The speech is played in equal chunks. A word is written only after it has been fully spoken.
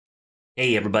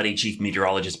Hey everybody, Chief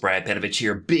Meteorologist Brad Petovich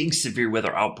here. Big severe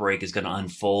weather outbreak is going to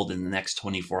unfold in the next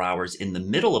 24 hours in the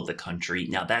middle of the country.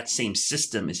 Now that same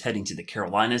system is heading to the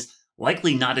Carolinas.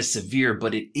 Likely not as severe,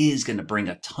 but it is going to bring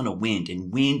a ton of wind,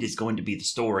 and wind is going to be the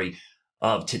story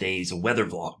of today's weather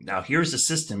vlog. Now here's the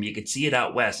system. You can see it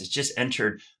out west. It's just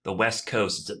entered the west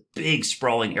coast. It's a big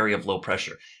sprawling area of low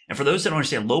pressure. And for those that don't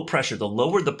understand low pressure, the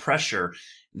lower the pressure,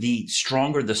 the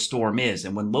stronger the storm is.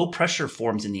 And when low pressure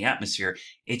forms in the atmosphere,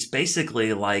 it's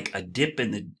basically like a dip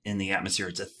in the atmosphere.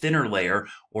 It's a thinner layer,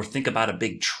 or think about a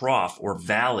big trough or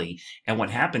valley. And what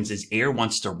happens is air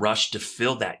wants to rush to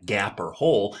fill that gap or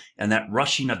hole. And that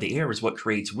rushing of the air is what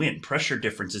creates wind. Pressure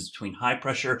differences between high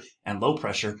pressure and low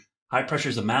pressure. High pressure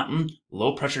is a mountain,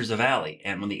 low pressure is a valley.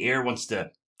 And when the air wants to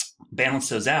balance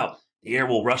those out, the air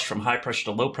will rush from high pressure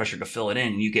to low pressure to fill it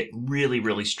in, and you get really,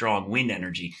 really strong wind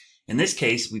energy. In this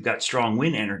case, we've got strong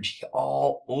wind energy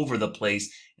all over the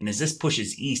place. And as this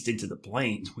pushes east into the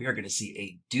plains, we are going to see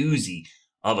a doozy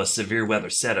of a severe weather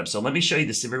setup. So let me show you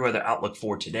the severe weather outlook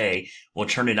for today. We'll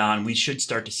turn it on. We should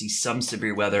start to see some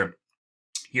severe weather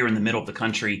here in the middle of the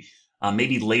country,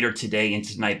 maybe later today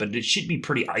into tonight, but it should be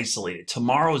pretty isolated.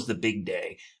 Tomorrow is the big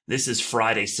day. This is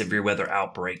Friday's severe weather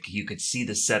outbreak. You could see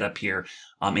the setup here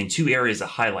in two areas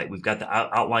of highlight. We've got the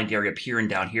outlined area up here and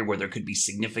down here where there could be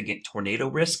significant tornado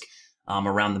risk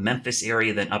around the Memphis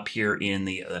area, then up here in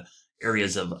the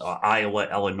areas of Iowa,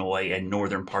 Illinois, and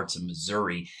northern parts of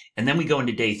Missouri. And then we go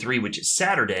into day three, which is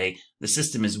Saturday. The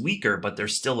system is weaker, but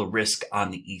there's still a risk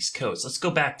on the East Coast. Let's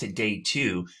go back to day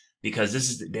two, because this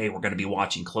is the day we're going to be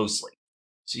watching closely.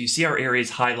 So you see our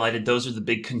areas highlighted. Those are the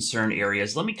big concern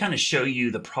areas. Let me kind of show you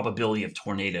the probability of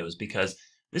tornadoes, because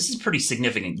this is pretty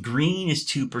significant. Green is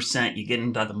 2%. You get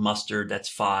into the mustard, that's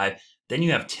 5. Then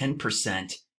you have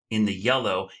 10% in the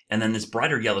yellow, and then this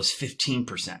brighter yellow is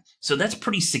 15%. So that's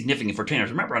pretty significant for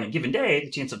tornadoes. Remember, on a given day,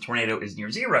 the chance of tornado is near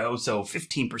 0, so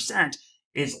 15%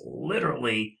 is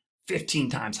literally 15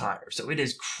 times higher. So it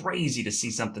is crazy to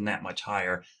see something that much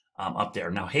higher up there.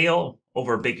 Now, hail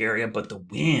over a big area, but the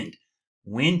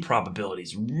wind probability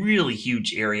is really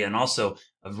huge area, and also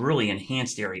a really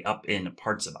enhanced area up in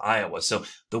parts of Iowa. So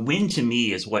the wind to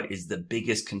me is what is the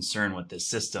biggest concern with this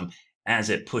system as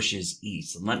it pushes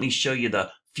east. And let me show you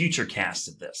the future cast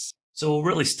of this. So we'll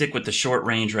really stick with the short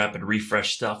range rapid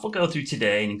refresh stuff. We'll go through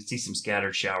today, and you can see some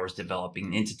scattered showers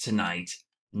developing into tonight.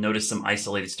 Notice some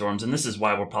isolated storms, and this is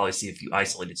why we'll probably see a few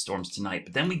isolated storms tonight.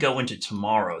 But then we go into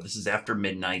tomorrow. This is after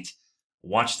midnight.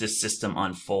 Watch this system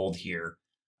unfold here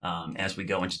as we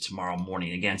go into tomorrow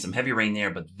morning. Again, some heavy rain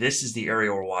there, but this is the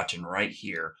area we're watching right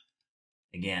here.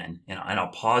 Again, and I'll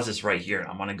pause this right here.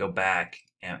 I'm going to go back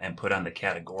and put on the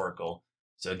categorical.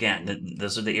 So again,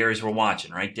 those are the areas we're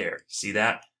watching right there. See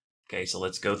that? Okay, so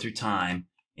let's go through time,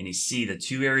 and you see the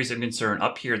two areas of concern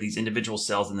up here, these individual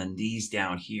cells, and then these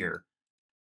down here.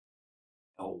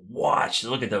 Oh, watch,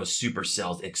 look at those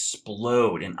supercells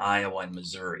explode in Iowa and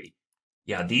Missouri.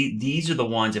 Yeah, these are the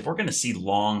ones, if we're going to see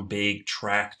long, big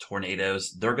track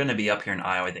tornadoes, they're going to be up here in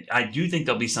Iowa. I do think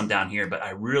there'll be some down here, but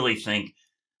I really think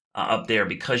up there,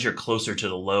 because you're closer to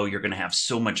the low, you're going to have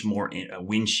so much more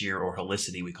wind shear, or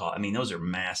helicity, we call it. I mean, those are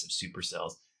massive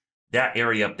supercells. That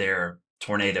area up there,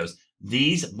 tornadoes.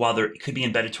 These, while there could be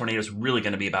embedded tornadoes, really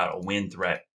going to be about a wind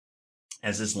threat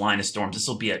as this line of storms. This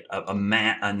will be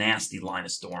a nasty line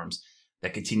of storms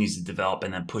that continues to develop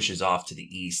and then pushes off to the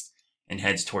east and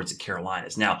heads towards the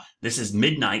Carolinas. Now, this is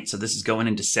midnight, so this is going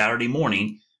into Saturday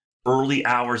morning, early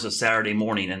hours of Saturday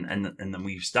morning, and then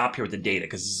we stop here with the data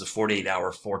because this is a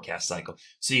 48-hour forecast cycle.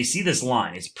 So you see this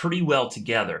line, it's pretty well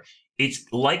together. It's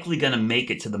likely going to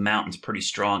make it to the mountains pretty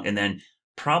strong, and then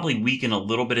probably weaken a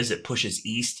little bit as it pushes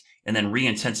east, and then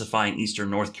re-intensify in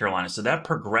eastern North Carolina. So that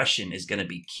progression is going to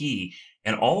be key.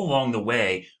 And all along the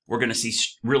way, we're going to see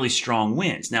really strong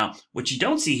winds. Now, what you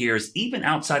don't see here is even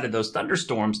outside of those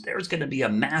thunderstorms, there's going to be a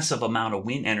massive amount of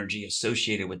wind energy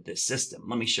associated with this system.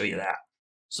 Let me show you that.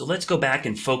 So let's go back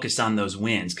and focus on those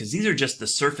winds, because these are just the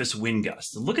surface wind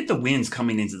gusts. Look at the winds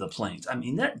coming into the plains. I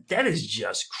mean, that is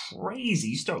just crazy.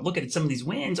 You start looking at some of these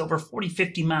winds over 40,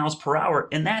 50 miles per hour,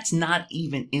 and that's not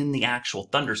even in the actual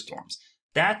thunderstorms.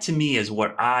 That, to me, is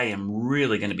what I am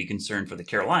really going to be concerned for the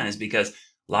Carolinas, because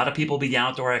a lot of people will be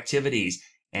outdoor activities,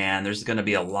 and there's going to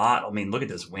be a lot. I mean, look at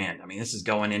this wind. I mean, this is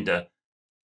going into,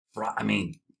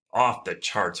 off the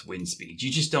charts wind speeds.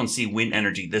 You just don't see wind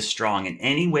energy this strong. And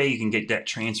any way you can get that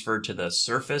transferred to the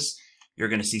surface, you're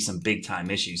going to see some big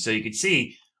time issues. So you can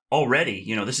see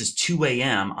already, this is 2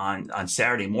 a.m. on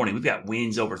Saturday morning. We've got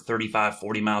winds over 35,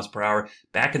 40 miles per hour.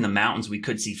 Back in the mountains, we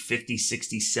could see 50,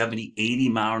 60, 70, 80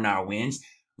 mile an hour winds.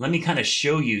 Let me kind of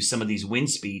show you some of these wind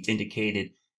speeds indicated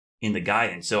in the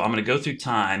guidance. So I'm going to go through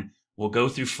time. we'll go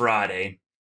through Friday.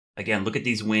 Again, look at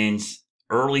these winds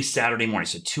early Saturday morning.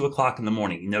 So 2 o'clock in the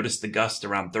morning. You notice the gust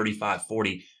around 35,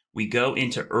 40. We go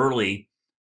into early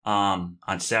on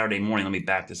Saturday morning. Let me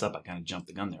back this up. I kind of jumped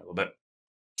the gun there a little bit.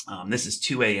 This is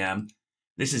 2 a.m.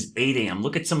 This is 8 a.m.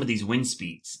 Look at some of these wind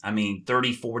speeds. I mean,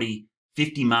 30, 40,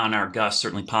 50 mile an hour gusts,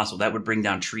 certainly possible. That would bring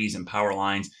down trees and power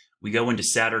lines. We go into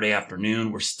Saturday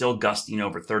afternoon. We're still gusting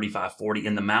over 35, 40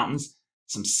 in the mountains.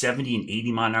 Some 70 and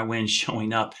 80 mile an hour winds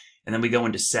showing up. And then we go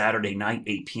into Saturday night,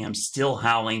 8 p.m., still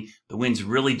howling. The winds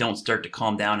really don't start to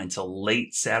calm down until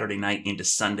late Saturday night into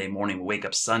Sunday morning. We wake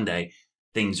up Sunday,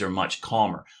 things are much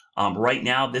calmer. Right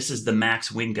now, this is the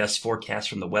max wind gust forecast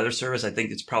from the Weather Service. I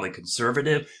think it's probably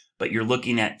conservative, but you're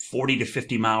looking at 40 to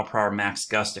 50 mile per hour max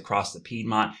gust across the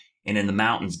Piedmont, and in the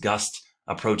mountains, gusts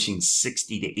approaching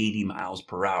 60 to 80 miles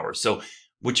per hour. So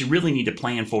what you really need to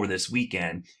plan for this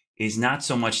weekend is not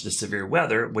so much the severe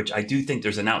weather, which I do think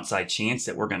there's an outside chance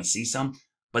that we're going to see some,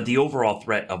 but the overall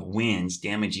threat of winds,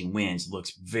 damaging winds,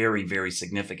 looks very, very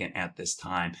significant at this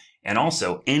time. And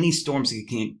also, any storms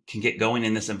that can get going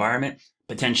in this environment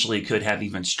potentially could have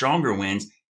even stronger winds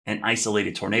and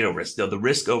isolated tornado risk, though the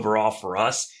risk overall for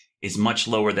us is much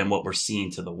lower than what we're seeing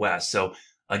to the west. So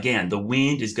again, the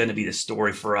wind is going to be the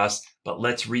story for us, but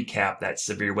let's recap that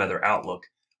severe weather outlook.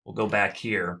 We'll go back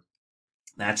here.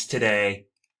 That's today.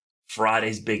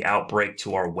 Friday's big outbreak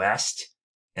to our west.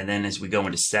 And then as we go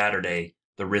into Saturday,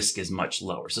 the risk is much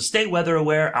lower. So stay weather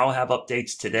aware. I'll have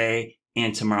updates today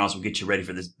and tomorrow as we get you ready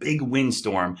for this big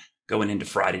windstorm going into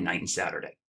Friday night and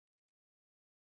Saturday.